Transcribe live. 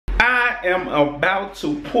I am about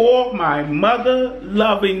to pull my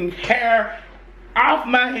mother-loving hair off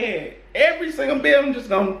my head. Every single bit, I'm just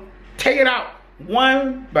gonna take it out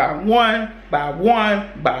one by one, by one,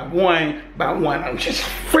 by one, by one. I'm just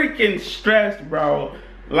freaking stressed, bro.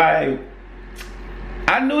 Like,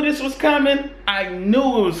 I knew this was coming. I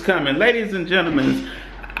knew it was coming. Ladies and gentlemen,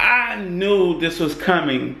 I knew this was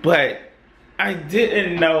coming, but I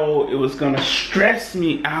didn't know it was gonna stress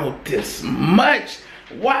me out this much.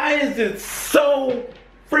 Why is it so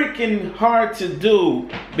freaking hard to do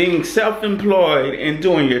being self-employed and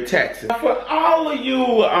doing your taxes? For all of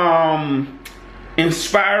you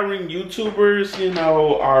inspiring YouTubers, you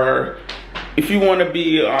know, or if you want to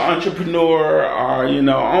be an entrepreneur or, you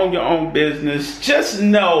know, own your own business, just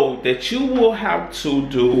know that you will have to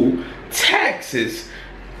do taxes.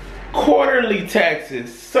 Quarterly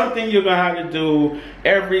taxes, something you're gonna have to do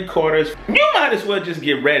every quarter. You might as well just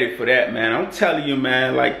get ready for that, man. I'm telling you,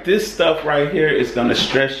 man, like, this stuff right here is gonna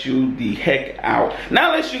stress you the heck out.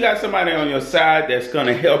 Now, unless you got somebody on your side that's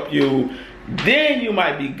gonna help you, then you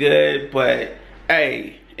might be good. But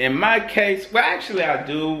hey, in my case, well, actually I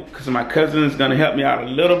do, because my cousin is gonna help me out a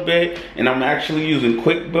little bit, and I'm actually using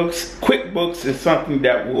QuickBooks. QuickBooks is something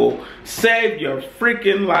that will save your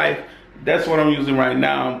freaking life. That's what I'm using right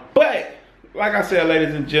now. But like I said,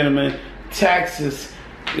 ladies and gentlemen, taxes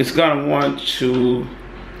is gonna want to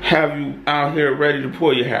have you out here ready to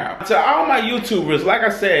pull your hair out. To all my YouTubers, like I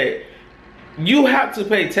said, you have to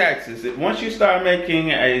pay taxes. Once you start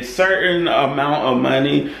making a certain amount of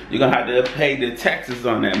money, you're gonna have to pay the taxes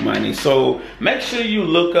on that money. So make sure you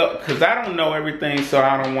look up, because I don't know everything, so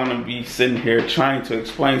I don't want to be sitting here trying to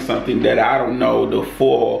explain something that I don't know the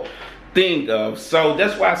full thing of. So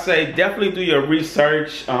that's why I say definitely do your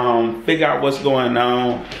research, figure out what's going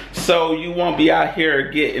on, so you won't be out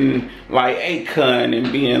here getting like Akon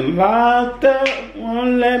and being locked up,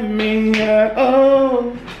 won't let me out,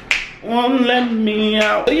 oh, won't let me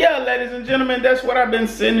out. So yeah, ladies and gentlemen, that's what I've been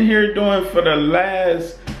sitting here doing for the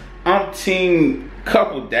last umpteen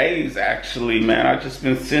couple days, actually, man. I've just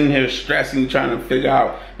been sitting here stressing, trying to figure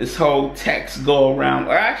out this whole tax go around.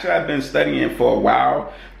 Well, actually, I've been studying for a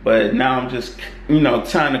while, but now I'm just, you know,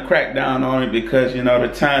 trying to crack down on it, because, you know,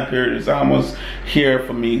 the time period is almost here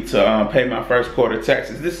for me to pay my first quarter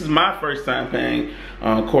taxes. This is my first time paying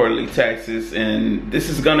quarterly taxes, and this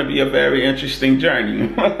is gonna be a very interesting journey.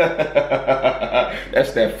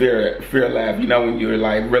 That's that fear laugh, you know, when you're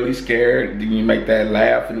like really scared, then you make that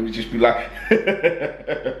laugh and it would just be like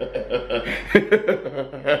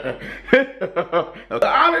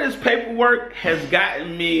all of this paperwork has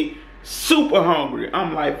gotten me super hungry.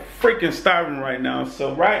 I'm like freaking starving right now.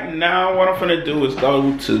 So right now, what I'm gonna do is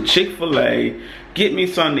go to Chick-fil-A, get me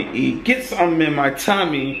something to eat, get something in my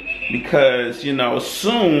tummy, because, you know,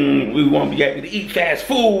 soon we won't be able to eat fast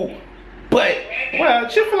food. But, well,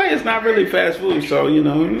 Chick-fil-A is not really fast food, so, you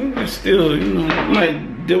know, it's still, you know,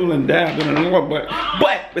 like dibble and dabble and more. But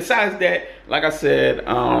besides that, like I said,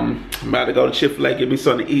 I'm about to go to Chick-fil-A, get me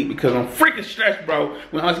something to eat, because I'm freaking stressed, bro.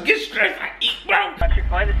 When I get stressed, I eat, bro.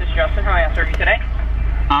 Chick-fil-A, this is Justin. How may I serve you today?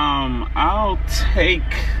 I'll take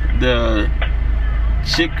the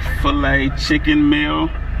Chick-fil-A chicken meal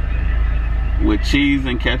with cheese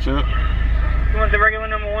and ketchup. You want the regular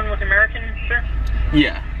 #1 with American, sir?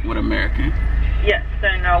 Yeah, with American. Yes,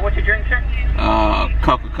 and what's your drink, sir?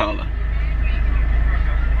 Coca-Cola.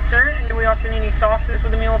 Sir, and do we also need any sauces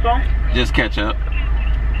with the meal as well? Just ketchup.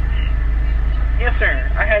 Yes,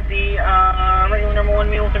 sir. I had the regular #1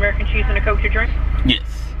 meal with American cheese and a Coke to drink. Yes.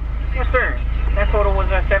 Yes, sir. That total was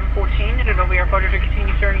 $7.14, and it'll be our pleasure to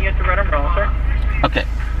continue serving you at the Red Umbrella, sir. Okay,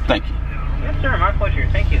 thank you. Yes, sir. My pleasure.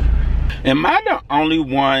 Thank you. Am I the only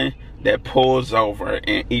one that pulls over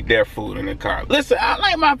and eat their food in the car? Listen, I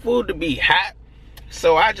like my food to be hot,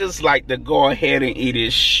 so I just like to go ahead and eat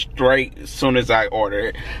it straight as soon as I order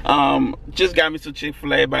it. Just got me some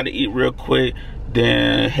Chick-fil-A, about to eat real quick,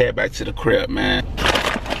 then head back to the crib, man.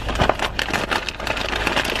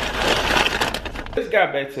 Just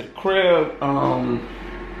got back to the crib.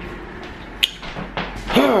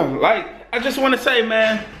 Like, I just want to say,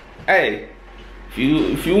 man, hey,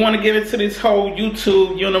 if you want to get into this whole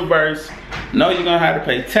YouTube universe, know you're gonna have to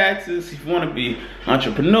pay taxes. If you want to be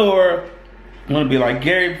entrepreneur, you want to be like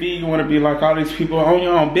Gary Vee, you want to be like all these people own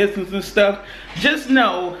your own business and stuff, just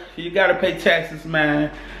know you got to pay taxes,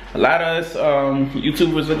 man. A lot of us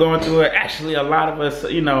YouTubers are going through it. Actually, a lot of us,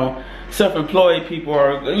 you know, self-employed people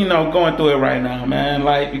are, you know, going through it right now, man.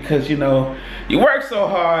 Like, because, you know, you work so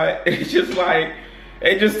hard, it's just like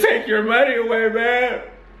they just take your money away, man.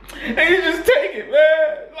 And you just take it,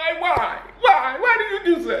 man. Like, why? Why do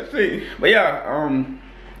you do such thing? But yeah,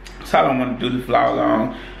 so I don't want to do this vlog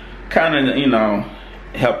long. kind of, you know,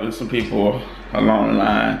 helping some people along the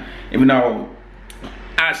line. Even though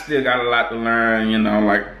I still got a lot to learn, you know,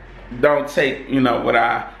 like, don't take, you know, what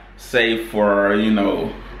I say for, you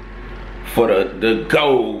know, for the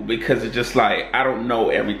goal, because it's just like, I don't know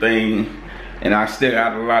everything, and I still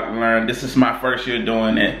got a lot to learn. This is my first year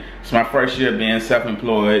doing it. It's my first year being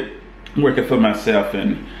self-employed, working for myself,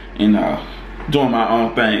 and, you know, doing my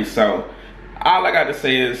own thing. So all I got to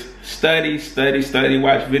say is study, study, study,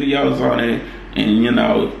 watch videos on it, and, you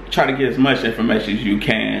know, try to get as much information as you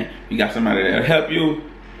can. You got somebody that'll help you,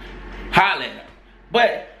 holla at them.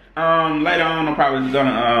 But later on, I'm probably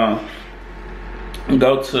gonna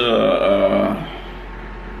go to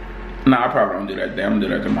no, I probably don't do that today. I'm gonna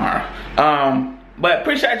do that tomorrow. But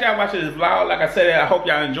appreciate y'all watching this vlog. Like I said, I hope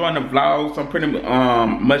y'all enjoying the vlogs. I'm pretty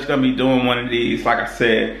much gonna be doing one of these. Like I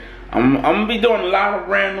said, I'm gonna be doing a lot of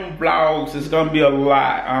random vlogs. It's gonna be a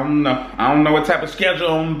lot. I don't know what type of schedule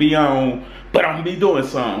I'm gonna be on, but I'm gonna be doing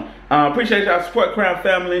some. Appreciate y'all support, Crown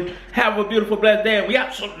family. Have a beautiful, blessed day, and we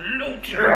absolute.